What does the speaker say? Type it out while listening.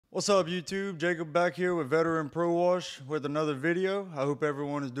What's up YouTube? Jacob back here with Veteran Pro Wash with another video. I hope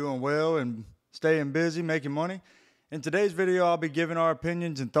everyone is doing well and staying busy making money. In today's video I'll be giving our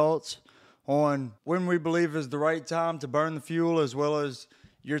opinions and thoughts on when we believe is the right time to burn the fuel, as well as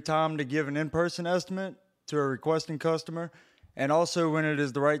your time to give an in-person estimate to a requesting customer, and also when it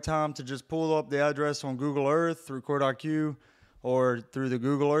is the right time to just pull up the address on Google Earth through Quote.IQ or through the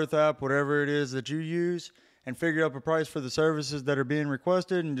Google Earth app, whatever it is that you use, and figure up a price for the services that are being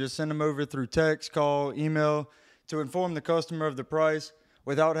requested and just send them over through text, call, email to inform the customer of the price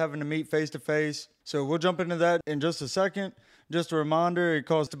without having to meet face to face. So we'll jump into that in just a second. Just a reminder, it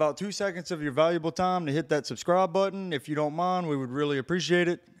costs about 2 seconds of your valuable time to hit that subscribe button. If you don't mind, we would really appreciate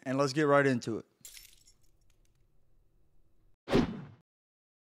it. And let's get right into it.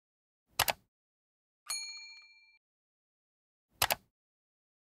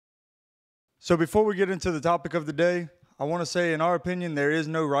 So before we get into the topic of the day, I want to say, in our opinion, there is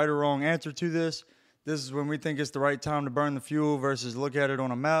no right or wrong answer to this. This is when we think it's the right time to burn the fuel versus look at it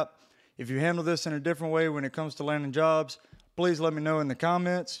on a map. If you handle this in a different way when it comes to landing jobs, please let me know in the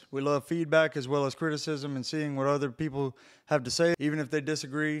comments. We love feedback as well as criticism and seeing what other people have to say, even if they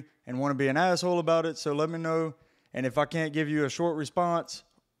disagree and want to be an asshole about it. So let me know. And if I can't give you a short response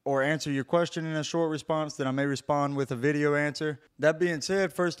or answer your question in a short response, then I may respond with a video answer. That being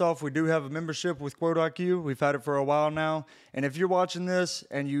said, first off, we do have a membership with Quote.IQ. We've had it for a while now. And if you're watching this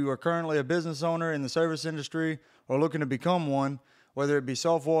and you are currently a business owner in the service industry or looking to become one, whether it be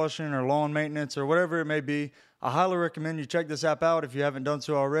self-washing or lawn maintenance or whatever it may be, I highly recommend you check this app out if you haven't done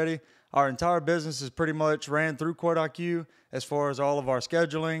so already. Our entire business is pretty much ran through Quote.IQ as far as all of our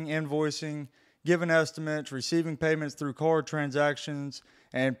scheduling, invoicing, giving estimates, receiving payments through card transactions,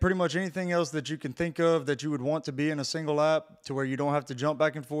 and pretty much anything else that you can think of that you would want to be in a single app to where you don't have to jump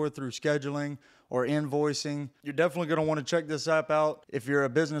back and forth through scheduling or invoicing. You're definitely going to want to check this app out if you're a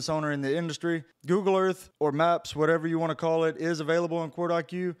business owner in the industry. Google Earth or Maps, whatever you want to call it, is available on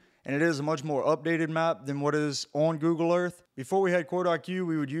Quote.IQ, and it is a much more updated map than what is on Google Earth. Before we had Quote.IQ,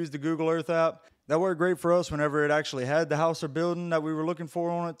 we would use the Google Earth app. That worked great for us whenever it actually had the house or building that we were looking for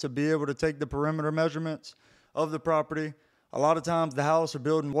on it to be able to take the perimeter measurements of the property. A lot of times the house or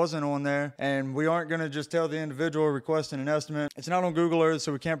building wasn't on there, and we aren't going to just tell the individual requesting an estimate, it's not on Google Earth,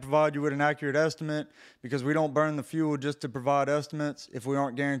 so we can't provide you with an accurate estimate because we don't burn the fuel just to provide estimates if we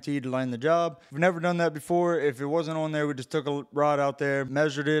aren't guaranteed to land the job. We've never done that before. If it wasn't on there, we just took a ride out there,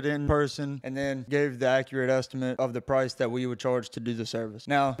 measured it in person, and then gave the accurate estimate of the price that we would charge to do the service.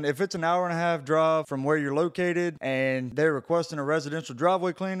 Now, if it's an hour-and-a-half drive from where you're located and they're requesting a residential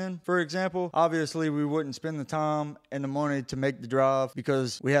driveway cleaning, for example, obviously we wouldn't spend the time and the money to make the drive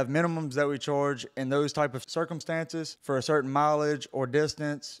because we have minimums that we charge in those type of circumstances for a certain mileage or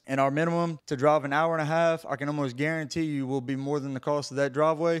distance. And our minimum to drive an hour and a half, I can almost guarantee you, will be more than the cost of that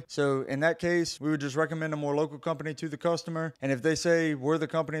driveway. So in that case, we would just recommend a more local company to the customer. And if they say we're the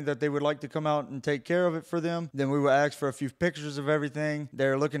company that they would like to come out and take care of it for them, then we will ask for a few pictures of everything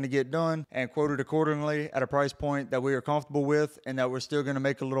they're looking to get done and quote it accordingly at a price point that we are comfortable with and that we're still going to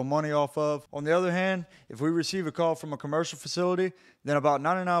make a little money off of. On the other hand, if we receive a call from a commercial facility, then about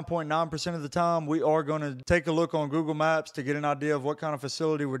 99.9% of the time we are going to take a look on Google Maps to get an idea of what kind of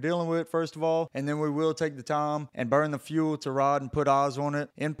facility we're dealing with, first of all, and then we will take the time and burn the fuel to ride and put eyes on it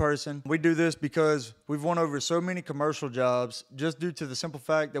in person. We do this because we've won over so many commercial jobs just due to the simple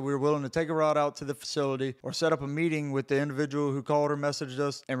fact that we were willing to take a ride out to the facility or set up a meeting with the individual who called or messaged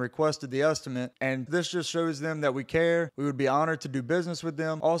us and requested the estimate. And this just shows them that we care. We would be honored to do business with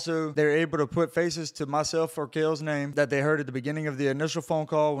them. Also, they're able to put faces to myself or Kale's name that they heard at the beginning of the initial phone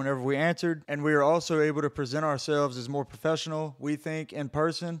call whenever we answered, and we are also able to present ourselves as more professional, we think, in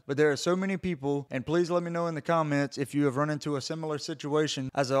person. But there are so many people, and please let me know in the comments if you have run into a similar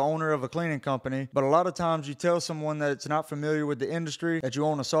situation as an owner of a cleaning company. But a lot of times you tell someone that it's not familiar with the industry that you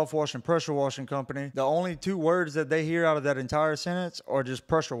own a soft wash and pressure washing company. The only two words that they hear out of that entire sentence are just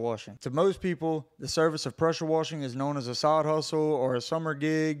pressure washing. To most people, the service of pressure washing is known as a side hustle or a summer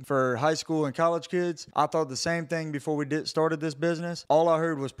gig for high school and college kids. I thought the same thing before we started this business. All I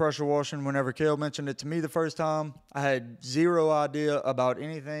heard was pressure washing whenever Kale mentioned it to me the first time. I had zero idea about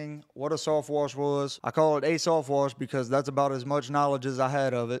anything, what a soft wash was. I call it a soft wash because that's about as much knowledge as I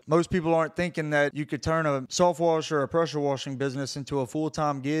had of it. Most people aren't thinking that you could turn a soft wash or a pressure washing business into a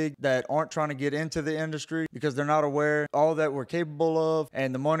full-time gig that aren't trying to get into the industry because they're not aware all that we're capable of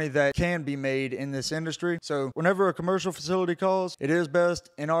and the money that can be made in this industry. So whenever a commercial facility calls, it is best,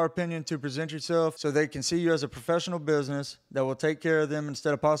 in our opinion, to present yourself so they can see you as a professional business business that will take care of them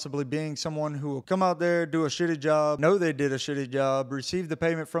instead of possibly being someone who will come out there, do a shitty job, know they did a shitty job, receive the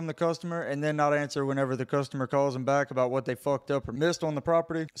payment from the customer, and then not answer whenever the customer calls them back about what they fucked up or missed on the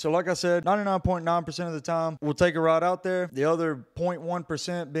property. So like I said, 99.9% of the time, we'll take a ride out there. The other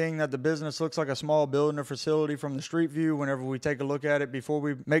 0.1% being that the business looks like a small building or facility from the street view whenever we take a look at it before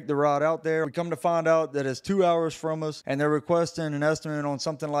we make the ride out there. We come to find out that it's 2 hours from us and they're requesting an estimate on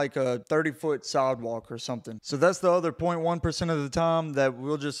something like a 30-foot sidewalk or something. So that's the other 0.1% of the time that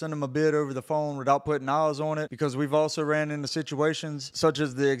we'll just send them a bid over the phone without putting eyes on it, because we've also ran into situations such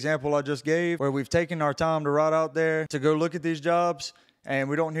as the example I just gave where we've taken our time to ride out there to go look at these jobs and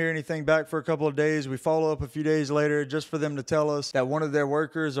we don't hear anything back for a couple of days. We follow up a few days later just for them to tell us that one of their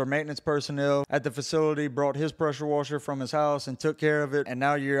workers or maintenance personnel at the facility brought his pressure washer from his house and took care of it, and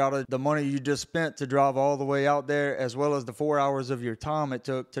now you're out of the money you just spent to drive all the way out there, as well as the 4 hours of your time it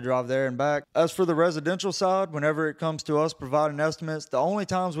took to drive there and back. As for the residential side, whenever it comes to us providing estimates, the only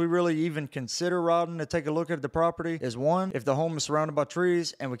times we really even consider riding to take a look at the property is one, if the home is surrounded by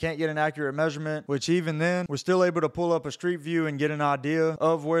trees and we can't get an accurate measurement, which even then, we're still able to pull up a street view and get an idea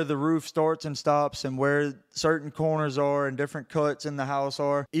of where the roof starts and stops and where certain corners are and different cuts in the house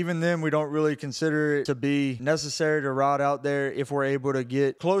are. Even then, we don't really consider it to be necessary to ride out there if we're able to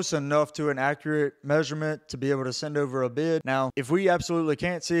get close enough to an accurate measurement to be able to send over a bid. Now, if we absolutely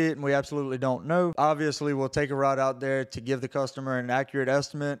can't see it and we absolutely don't know, obviously we'll take a ride out there to give the customer an accurate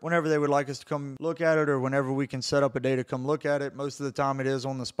estimate whenever they would like us to come look at it, or whenever we can set up a day to come look at it. Most of the time it is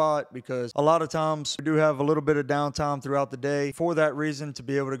on the spot, because a lot of times we do have a little bit of downtime throughout the day for that reason, to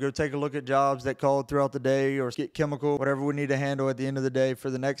be able to go take a look at jobs that called throughout the day or get chemical, whatever we need to handle at the end of the day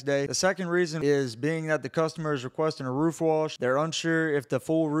for the next day. The second reason is being that the customer is requesting a roof wash. They're unsure if the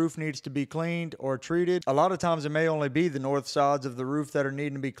full roof needs to be cleaned or treated. A lot of times it may only be the north sides of the roof that are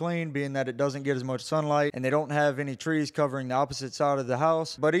needing to be cleaned, being that it doesn't get as much sunlight and they don't have any trees covering the opposite side of the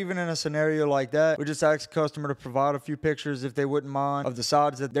house. But even in a scenario like that, we just ask the customer to provide a few pictures, if they wouldn't mind, of the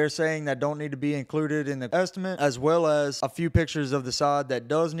sides that they're saying that don't need to be included in the estimate, as well as a few pictures of the side that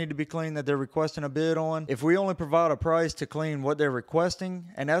does need to be cleaned that they're requesting a bid on. If we only provide a price to clean what they're requesting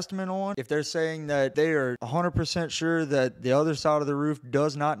an estimate on, if they're saying that they are 100% sure that the other side of the roof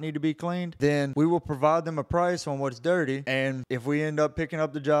does not need to be cleaned, then we will provide them a price on what's dirty. And if we end up picking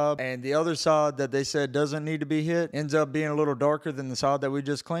up the job and the other side that they said doesn't need to be hit ends up being a little darker than the side that we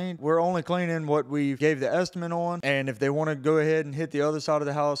just cleaned, we're only cleaning what we gave the estimate on. And if they want to go ahead and hit the other side of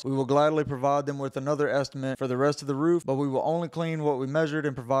the house, we will gladly provide them with another estimate for the rest of the roof, but we will only clean what we measured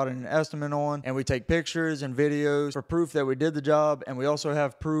and provided an estimate on. And we take pictures and videos for proof that we did the job, and we also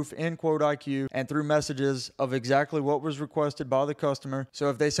have proof in Quote IQ and through messages of exactly what was requested by the customer. So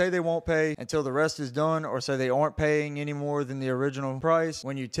if they say they won't pay until the rest is done, or say they aren't paying any more than the original price,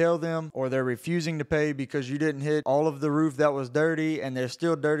 when you tell them, or they're refusing to pay because you didn't hit all of the roof that was dirty and there's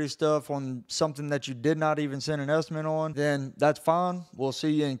still dirty stuff on something that you did not even send an estimate on, then that's fine. We'll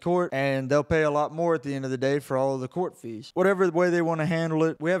see you in court, and they'll pay a lot more at the end of the day for all of the court fees. Whatever way they want to handle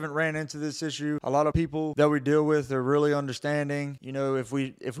it, we haven't ran into this issue. A lot of people that we deal with are really understanding. You know, if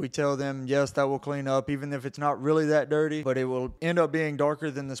we tell them, yes, that will clean up, even if it's not really that dirty, but it will end up being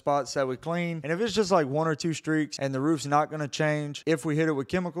darker than the spots that we clean. And if it's just like 1 or 2 streaks and the roof's not going to change, if we hit it with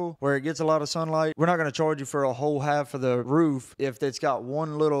chemical where it gets a lot of sunlight, we're not going to charge you for a whole half of the roof if it's got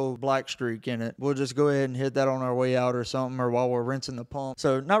one little black streak in it. We'll just go ahead and hit that on our way out or something, or while we're rinsing the pump.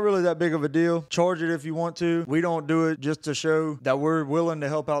 So not really that big of a deal. Charge it if you want to. We don't do it just to show that we're willing to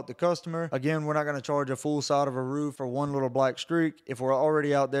help out the customer. Again, we're not going to charge a full side of a roof for one little black streak if we're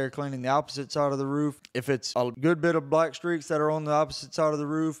already out there cleaning the opposite side of the roof. If it's a good bit of black streaks that are on the opposite side of the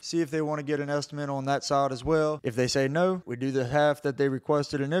roof, see if they want to get an estimate on that side as well. If they say no, we do the half that they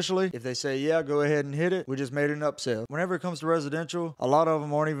requested initially. If they say yeah, go ahead and hit it, we just made an upsell. Whenever it comes to residential, a lot of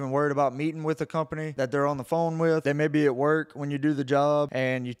them aren't even worried about meeting with the company that they're on the phone with. They may be at work when you do the job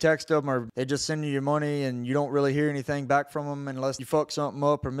and you text them, or they just send you your money and you don't really hear anything back from them unless you fuck something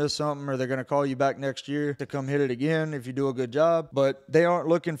up or miss something, or they're going to call you back next year to come hit it again if you do a good job. But they aren't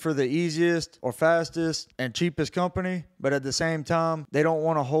looking for the easiest or fastest and cheapest company, but at the same time, they don't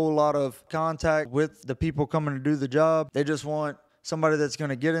want a whole lot of contact with the people coming to do the job. They just want somebody that's going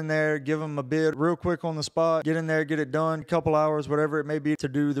to get in there, give them a bid real quick on the spot, get in there, get it done, a couple hours, whatever it may be, to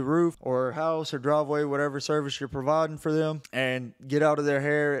do the roof or house or driveway, whatever service you're providing for them, and get out of their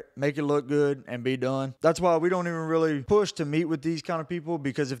hair, make it look good, and be done. That's why we don't even really push to meet with these kind of people,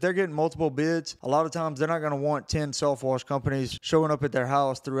 because if they're getting multiple bids, a lot of times they're not going to want 10 self-wash companies showing up at their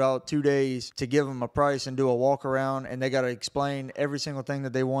house throughout 2 days to give them a price and do a walk around, and they got to explain every single thing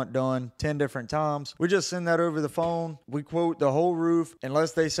that they want done 10 different times. We just send that over the phone. We quote the whole whole roof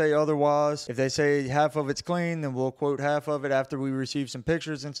unless they say otherwise. If they say half of it's clean, then we'll quote half of it after we receive some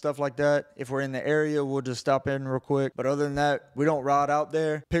pictures and stuff like that. If we're in the area, we'll just stop in real quick. But other than that, we don't ride out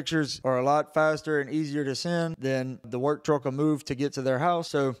there. Pictures are a lot faster and easier to send than the work truck will move to get to their house.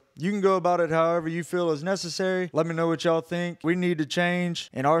 So you can go about it however you feel is necessary. Let me know what y'all think. We need to change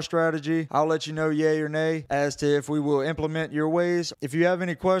in our strategy. I'll let you know yay or nay as to if we will implement your ways. If you have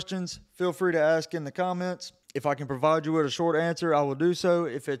any questions, feel free to ask in the comments. If I can provide you with a short answer, I will do so.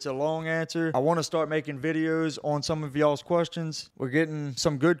 If it's a long answer, I want to start making videos on some of y'all's questions. We're getting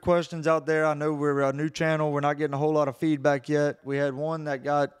some good questions out there. I know we're a new channel. We're not getting a whole lot of feedback yet. We had one that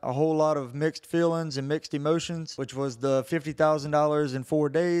got a whole lot of mixed feelings and mixed emotions, which was the $50,000 in 4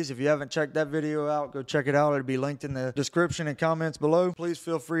 days. If you haven't checked that video out, go check it out. It'll be linked in the description and comments below. Please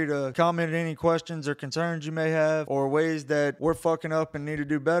feel free to comment any questions or concerns you may have or ways that we're fucking up and need to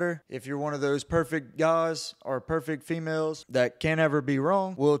do better. If you're one of those perfect guys or perfect females that can't ever be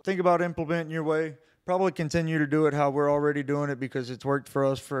wrong, we'll think about implementing your way. Probably continue to do it how we're already doing it because it's worked for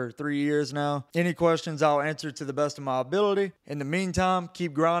us for 3 years now. Any questions I'll answer to the best of my ability. In the meantime,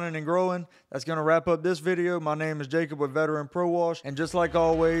 keep grinding and growing. That's going to wrap up this video. My name is Jacob with Veteran Pro Wash. And just like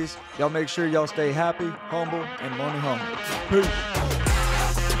always, y'all make sure y'all stay happy, humble, and money hungry. Peace.